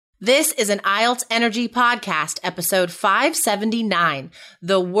This is an IELTS Energy Podcast, episode 579,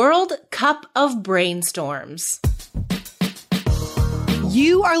 The World Cup of Brainstorms.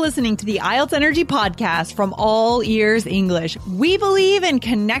 You are listening to the IELTS Energy Podcast from All Ears English. We believe in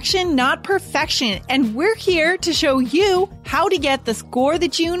connection, not perfection, and we're here to show you how to get the score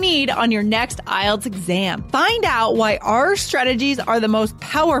that you need on your next IELTS exam. Find out why our strategies are the most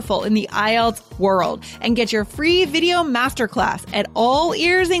powerful in the IELTS world and get your free video masterclass at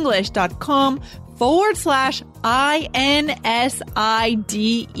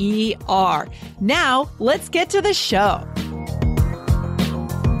allearsenglish.com/INSIDER. Now, let's get to the show.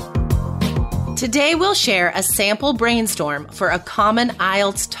 Today we'll share a sample brainstorm for a common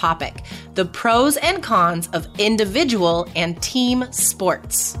IELTS topic, the pros and cons of individual and team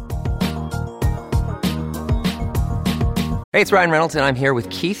sports. Hey, it's Ryan Reynolds, and I'm here with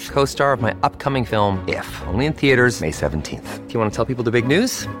Keith, co-star of my upcoming film, If, only in theaters May 17th. Do you want to tell people the big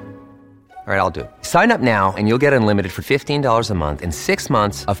news? All right, I'll do it. Sign up now and you'll get unlimited for $15 a month and 6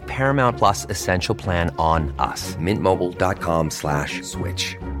 months of Paramount Plus Essential Plan on us.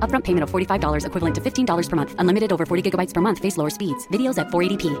 MintMobile.com/switch. Upfront payment of $45 equivalent to $15 per month. Unlimited over 40 gigabytes per month. Face lower speeds. Videos at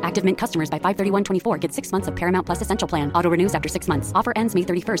 480p. Active Mint customers by 531.24 get 6 months of Paramount Plus Essential Plan. Auto renews after 6 months. Offer ends May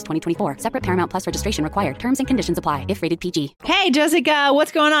 31st, 2024. Separate Paramount Plus registration required. Terms and conditions apply if rated PG. Hey, Jessica,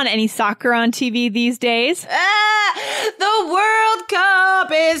 what's going on? Any soccer on TV these days? The World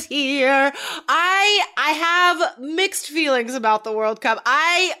Cup is here. I have mixed feelings about the World Cup.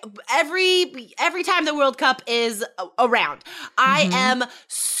 Every time the World Cup is around, I am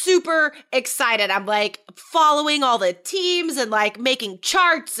super excited. I'm like following all the teams and like making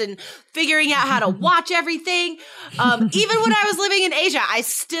charts and figuring out how to watch everything. Even when I was living in Asia, I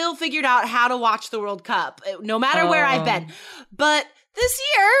still figured out how to watch the World Cup, no matter where I've been. But this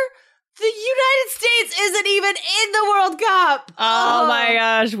year, the United States isn't even in the World Cup. Oh my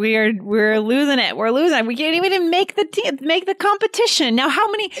gosh, we're losing it. We're losing it. We can't even make the competition. Now,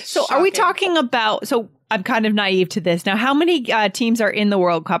 how many? Are we talking about? So I'm kind of naive to this. Now, how many teams are in the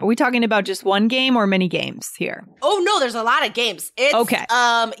World Cup? Are we talking about just one game or many games here? Oh no, there's a lot of games. It's, okay.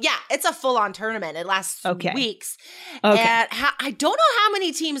 It's a full-on tournament. It lasts weeks. Okay. And I don't know how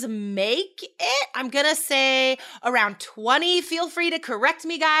many teams make it. I'm gonna say around 20. Feel free to correct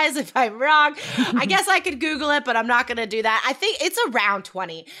me, guys, if I'm wrong. I guess I could Google it, but I'm not gonna do that. I think it's around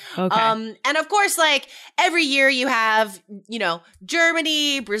 20. Okay. And of course, like every year you have,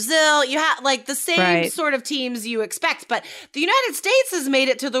 Germany, Brazil. You have like the same sort of teams you expect, but the United States has made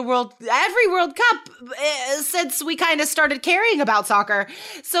it to every World Cup since we kind of started caring about soccer.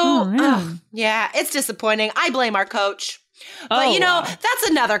 So it's disappointing. I blame our coach. But that's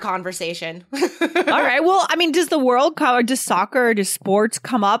another conversation. All right. Well, I mean, does the World Cup or does soccer or does sports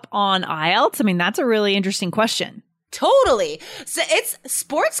come up on IELTS? I mean, that's a really interesting question. Totally. So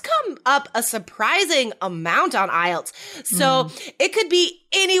sports come up a surprising amount on IELTS. So it could be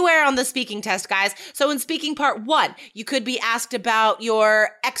anywhere on the speaking test, guys. So in speaking part 1, you could be asked about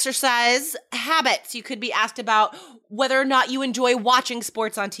your exercise habits. You could be asked about whether or not you enjoy watching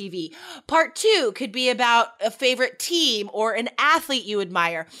sports on TV. Part 2 could be about a favorite team or an athlete you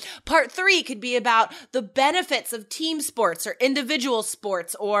admire. Part 3 could be about the benefits of team sports or individual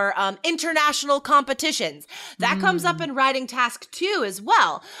sports or international competitions. That comes up in writing task 2 as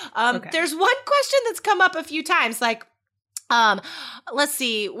well. There's one question that's come up a few times, like, let's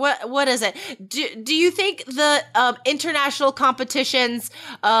see, what is it? Do you think the international competitions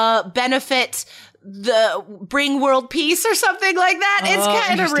benefit bring world peace or something like that? It's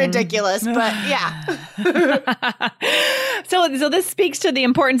kind of ridiculous, but yeah. So this speaks to the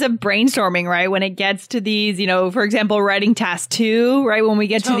importance of brainstorming, right? When it gets to these, for example, writing task 2, right? When we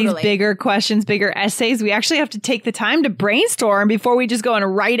get to these bigger questions, bigger essays, we actually have to take the time to brainstorm before we just go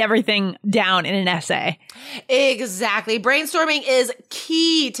and write everything down in an essay. Exactly. Brainstorming is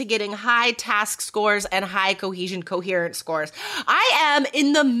key to getting high task scores and high coherent scores. I am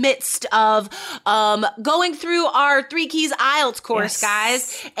in the midst of going through our 3 Keys IELTS course,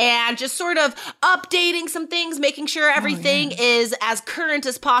 guys, and just sort of updating some things, making sure everything is as current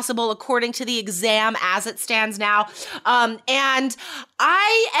as possible according to the exam as it stands now. And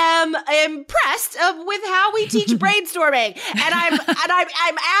I am impressed with how we teach brainstorming, and I'm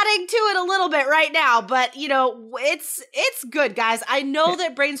adding to it a little bit right now, but it's good, guys. I know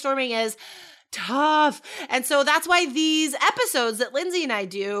that brainstorming is tough. And so that's why these episodes that Lindsay and I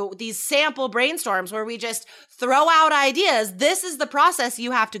do, these sample brainstorms where we just throw out ideas, this is the process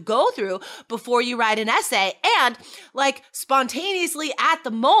you have to go through before you write an essay, and like spontaneously at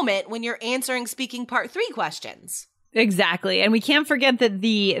the moment when you're answering speaking part 3 questions. Exactly. And we can't forget that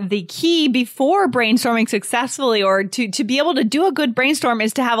the key before brainstorming successfully or to be able to do a good brainstorm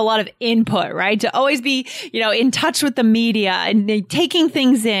is to have a lot of input, right? To always be, in touch with the media and taking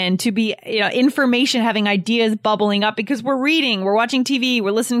things in, to be, information, having ideas bubbling up because we're reading, we're watching TV,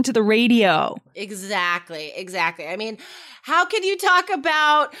 we're listening to the radio. Exactly. I mean, how can you talk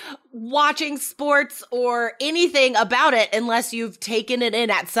about watching sports or anything about it unless you've taken it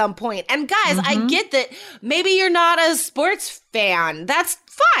in at some point? And guys, I get that maybe you're not a sports fan. That's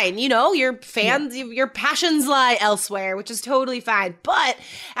fine. Your fans, your passions lie elsewhere, which is totally fine. But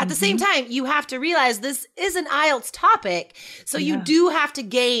at the same time, you have to realize this is an IELTS topic. So you do have to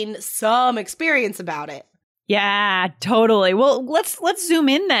gain some experience about it. Yeah, totally. Well, let's zoom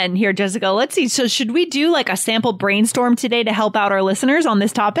in then here, Jessica. Let's see. So should we do like a sample brainstorm today to help out our listeners on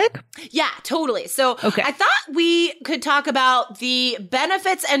this topic? Yeah, totally. So I thought we could talk about the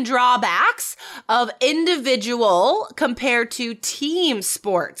benefits and drawbacks of individual compared to team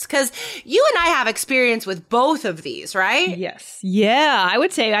sports, because you and I have experience with both of these, right? Yes. Yeah, I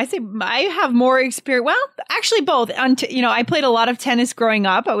say I have more experience. Well, actually both. I played a lot of tennis growing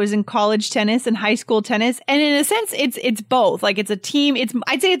up. I was in college tennis and high school tennis. And in a sense, it's both. Like it's a team.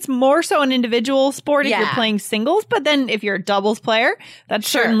 I'd say it's more so an individual sport if you're playing singles. But then if you're a doubles player, that's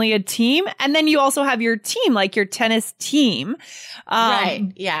certainly a team. And then you also have your team, like your tennis team.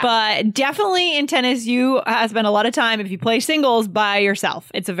 Right. Yeah. But definitely in tennis, you spend a lot of time if you play singles by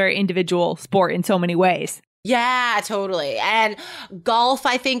yourself. It's a very individual sport in so many ways. Yeah, totally. And golf,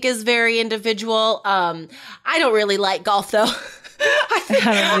 I think, is very individual. I don't really like golf, though. I think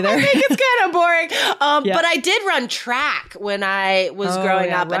it's kind of boring. But I did run track when I was growing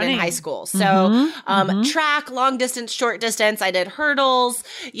up and in high school. So track, long distance, short distance. I did hurdles,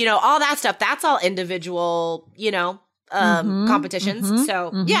 all that stuff. That's all individual, competitions.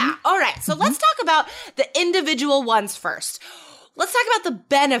 So yeah. All right. So let's talk about the individual ones first. Let's talk about the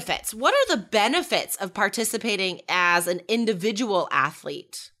benefits. What are the benefits of participating as an individual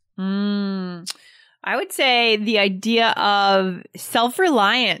athlete? I would say the idea of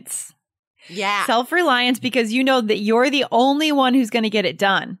self-reliance. Yeah. Self-reliance, because you know that you're the only one who's going to get it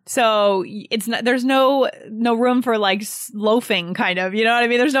done. So there's no room for like loafing kind of, you know what I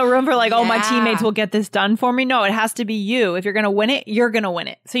mean? There's no room for like, oh, my teammates will get this done for me. No, it has to be you. If you're going to win it, you're going to win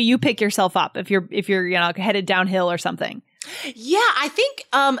it. So you pick yourself up if you're headed downhill or something. Yeah, I think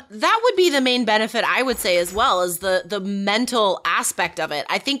that would be the main benefit, I would say, as well, as the mental aspect of it.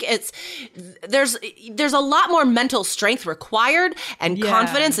 I think there's a lot more mental strength required and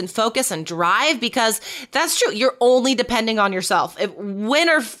confidence and focus and drive, because that's true. You're only depending on yourself. If win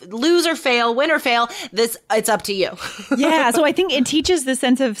or fail, it's up to you. Yeah, so I think it teaches the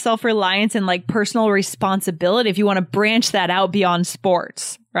sense of self-reliance and like personal responsibility if you want to branch that out beyond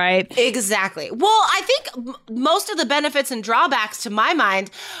sports. Right? Exactly. Well, I think most of the benefits and drawbacks to my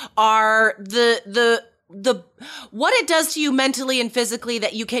mind are the what it does to you mentally and physically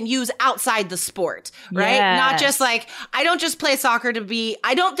that you can use outside the sport, right? Yes. Not just like, I don't just play soccer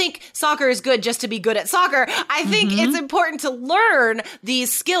I don't think soccer is good just to be good at soccer. I think it's important to learn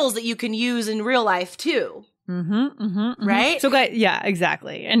these skills that you can use in real life too. Right? So, yeah,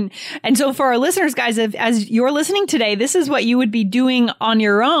 exactly. And so for our listeners, guys, as you're listening today, this is what you would be doing on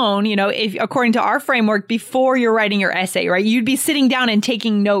your own, if according to our framework before you're writing your essay, right? You'd be sitting down and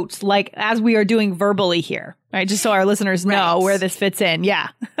taking notes like as we are doing verbally here. Right, just so our listeners know where this fits in. Yeah.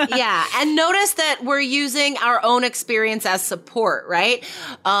 Yeah. And notice that we're using our own experience as support, right?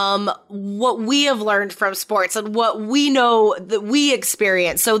 What we have learned from sports and what we know that we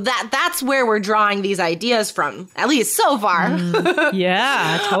experience. So that's where we're drawing these ideas from, at least so far.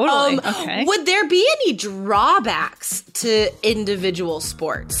 Yeah, totally. Okay. Would there be any drawbacks to individual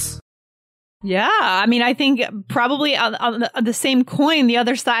sports? Yeah. I mean, I think probably on the same coin, the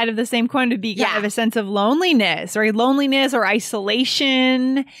other side of the same coin would be kind of a sense of loneliness, right? Loneliness or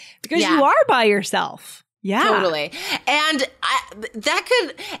isolation, because you are by yourself. Yeah. Totally. And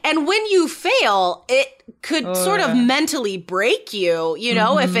and when you fail, it could sort of mentally break you,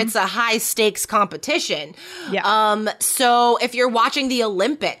 if it's a high stakes competition. Yeah. So if you're watching the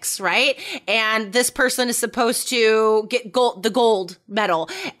Olympics, right? And this person is supposed to get the gold medal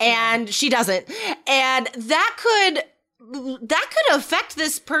and she doesn't. And that could affect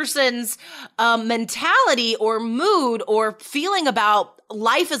this person's mentality or mood or feeling about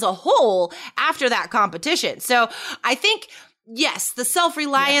life as a whole after that competition. So I think, yes, the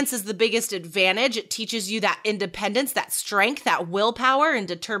self-reliance is the biggest advantage. It teaches you that independence, that strength, that willpower and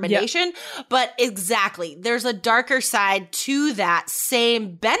determination. Yep. But exactly, there's a darker side to that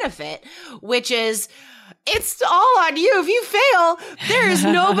same benefit, which is it's all on you. If you fail, there is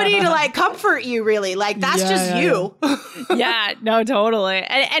nobody to like comfort you really. Like that's just you. Yeah, no, totally.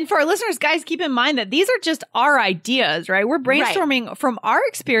 And for our listeners, guys, keep in mind that these are just our ideas, right? We're brainstorming from our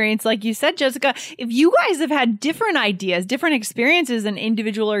experience. Like you said, Jessica, if you guys have had different ideas, different experiences in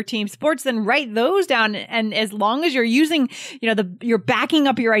individual or team sports, then write those down. And as long as you're using, you're backing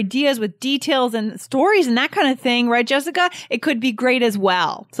up your ideas with details and stories and that kind of thing, right, Jessica? It could be great as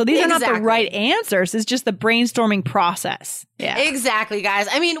well. So these are not the right answers. It's just the brainstorming process. Yeah. Exactly, guys.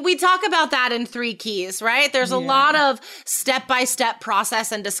 I mean, we talk about that in 3 keys, right? There's a lot of step-by-step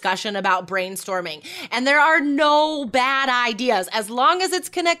process and discussion about brainstorming. And there are no bad ideas. As long as it's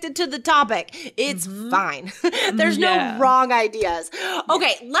connected to the topic, it's fine. There's no wrong ideas.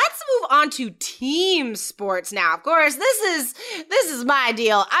 Okay, let's move on to team sports now. Of course, this is my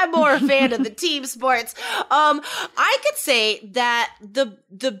deal. I'm more a fan of the team sports. I could say that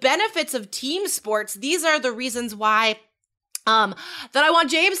the benefits of team sports, these are the reasons why that I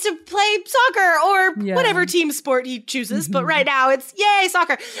want James to play soccer or whatever team sport he chooses. But right now it's yay,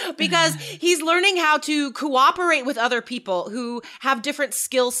 soccer, because he's learning how to cooperate with other people who have different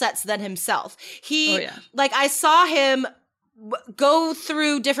skill sets than himself. I saw him go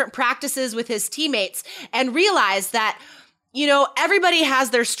through different practices with his teammates and realize that everybody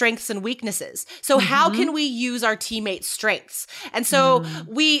has their strengths and weaknesses. So how can we use our teammates' strengths? And so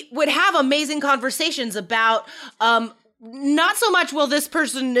we would have amazing conversations about, not so much, well, this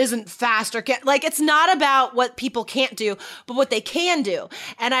person isn't fast or can't, like, it's not about what people can't do, but what they can do.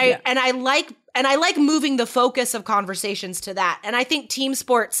 And I like moving the focus of conversations to that. And I think team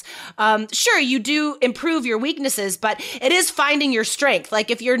sports, sure, you do improve your weaknesses, but it is finding your strength. Like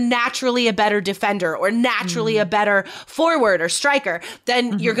if you're naturally a better defender or naturally a better forward or striker,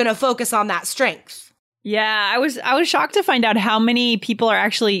 then you're going to focus on that strength. Yeah, I was shocked to find out how many people are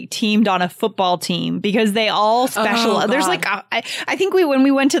actually teamed on a football team because they all special. There's like, I think when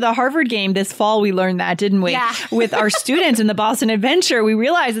we went to the Harvard game this fall, we learned that, didn't we? Yeah. With our students in the Boston Adventure, we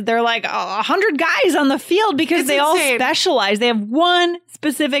realized that there are like 100 guys on the field because they all specialize. They have one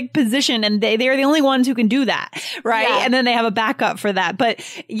specific position and they're the only ones who can do that, right? Yeah. And then they have a backup for that. But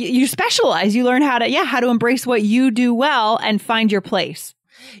you specialize. You learn how to embrace what you do well and find your place.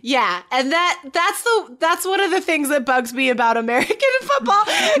 Yeah, and that's one of the things that bugs me about American football,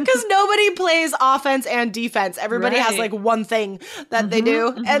 because nobody plays offense and defense. Everybody has like one thing that they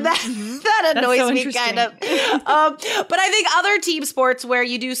do, and that annoys me kind of. But I think other team sports where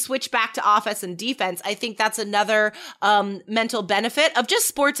you do switch back to offense and defense, I think that's another mental benefit of just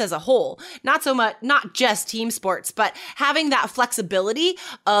sports as a whole. Not just team sports, but having that flexibility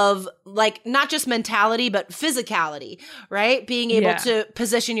of like not just mentality but physicality, right? Being able to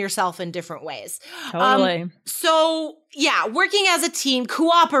position yourself in different ways. Totally. So yeah, working as a team,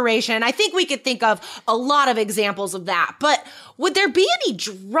 cooperation, I think we could think of a lot of examples of that. But would there be any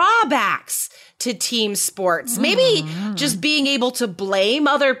drawbacks to team sports? Maybe just being able to blame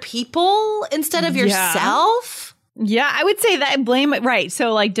other people instead of yourself? Yeah, I would say that blame, right.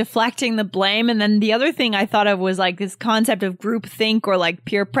 So like deflecting the blame. And then the other thing I thought of was like this concept of groupthink or like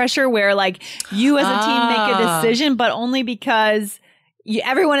peer pressure, where like you as a team make a decision, but only because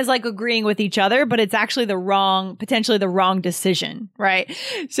everyone is like agreeing with each other, but it's actually potentially the wrong decision, right?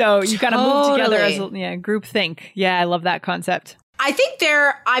 So you kind of move together as group think. Yeah, I love that concept. I think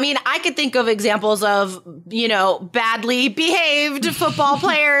I could think of examples of, badly behaved football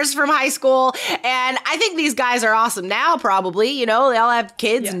players from high school. And I think these guys are awesome now, probably. They all have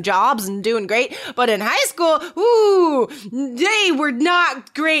kids and jobs and doing great. But in high school, they were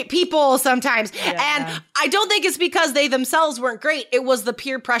not great people sometimes. Yeah. And I don't think it's because they themselves weren't great. It was the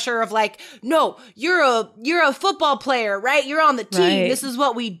peer pressure of like, no, you're a football player, right? You're on the team. Right. This is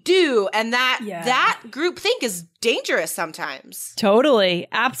what we do. And that group think is dangerous sometimes. Totally.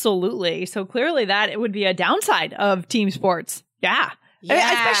 Absolutely. So clearly that it would be a downside of team sports. Yeah.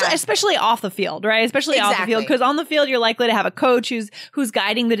 Yeah. Especially off the field, right? Especially off the field, because on the field, you're likely to have a coach who's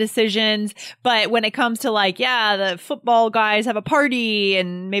guiding the decisions. But when it comes to like, the football guys have a party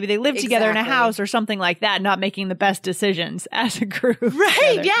and maybe they live together in a house or something like that, not making the best decisions as a group.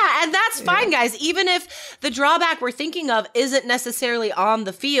 Right. Together. Yeah. And that's fine, guys. Even if the drawback we're thinking of isn't necessarily on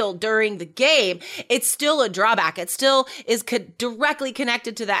the field during the game, it's still a drawback. It still is directly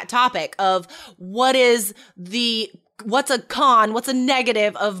connected to that topic of what is the what's a con, what's a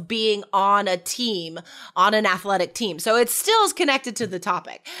negative of being on a team, on an athletic team. So it still is connected to the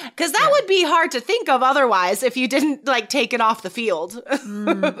topic, because that would be hard to think of otherwise if you didn't like take it off the field.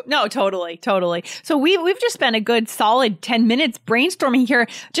 No, totally. So we've just spent a good solid 10 minutes brainstorming here.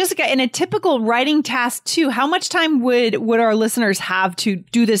 Jessica, in a typical writing task too, how much time would our listeners have to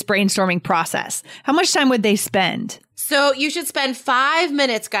do this brainstorming process? How much time would they spend? So you should spend 5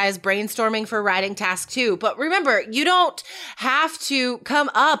 minutes, guys, brainstorming for writing task 2. But remember, you don't have to come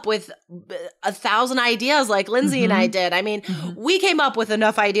up with 1,000 ideas like Lindsay and I did. I mean, we came up with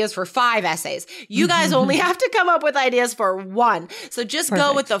enough ideas for 5 essays. You guys only have to come up with ideas for 1. So just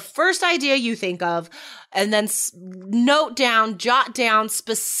go with the first idea you think of, and then jot down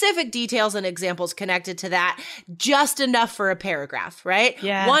specific details and examples connected to that, just enough for a paragraph, right?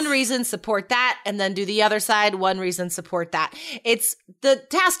 Yes. One reason, support that, and then do the other side, one reason, support that. It's the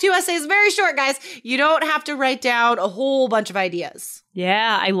task 2 essay is very short, guys. You don't have to write down a whole bunch of ideas.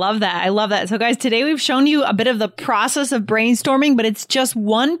 Yeah, I love that. So guys, today we've shown you a bit of the process of brainstorming, but it's just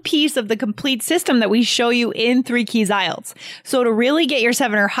one piece of the complete system that we show you in 3 Keys IELTS. So to really get your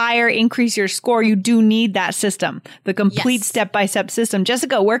 7 or higher, increase your score, you do need that system, the complete step-by-step system.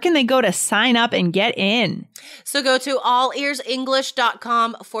 Jessica, where can they go to sign up and get in? So go to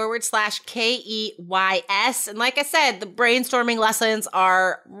allearsenglish.com/KEYS. And like I said, the brainstorming lessons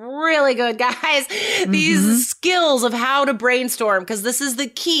are really good, guys. These skills of how to brainstorm, because this is the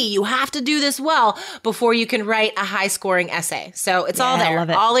key. You have to do this well before you can write a high scoring essay. So it's all there.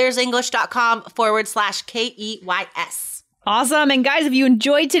 allearsenglish.com/KEYS. Awesome. And guys, if you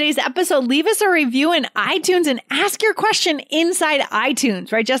enjoyed today's episode, leave us a review in iTunes and ask your question inside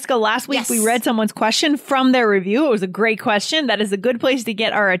iTunes, right? Jessica, last week we read someone's question from their review. It was a great question. That is a good place to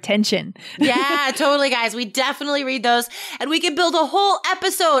get our attention. Yeah, totally, guys. We definitely read those, and we can build a whole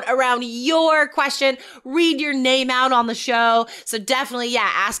episode around your question, read your name out on the show. So definitely,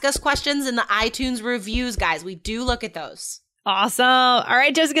 ask us questions in the iTunes reviews, guys. We do look at those. Awesome. All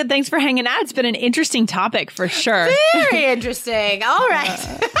right, Jessica, thanks for hanging out. It's been an interesting topic for sure. Very interesting. All right.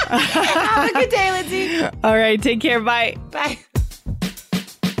 Have a good day, Lindsay. All right, take care. Bye. Bye.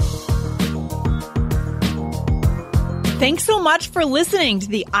 Thanks so much for listening to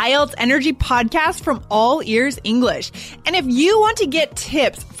the IELTS Energy Podcast from All Ears English. And if you want to get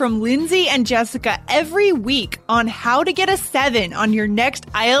tips from Lindsay and Jessica every week on how to get a 7 on your next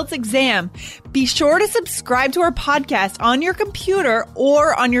IELTS exam, be sure to subscribe to our podcast on your computer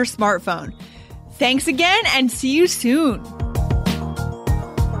or on your smartphone. Thanks again and see you soon.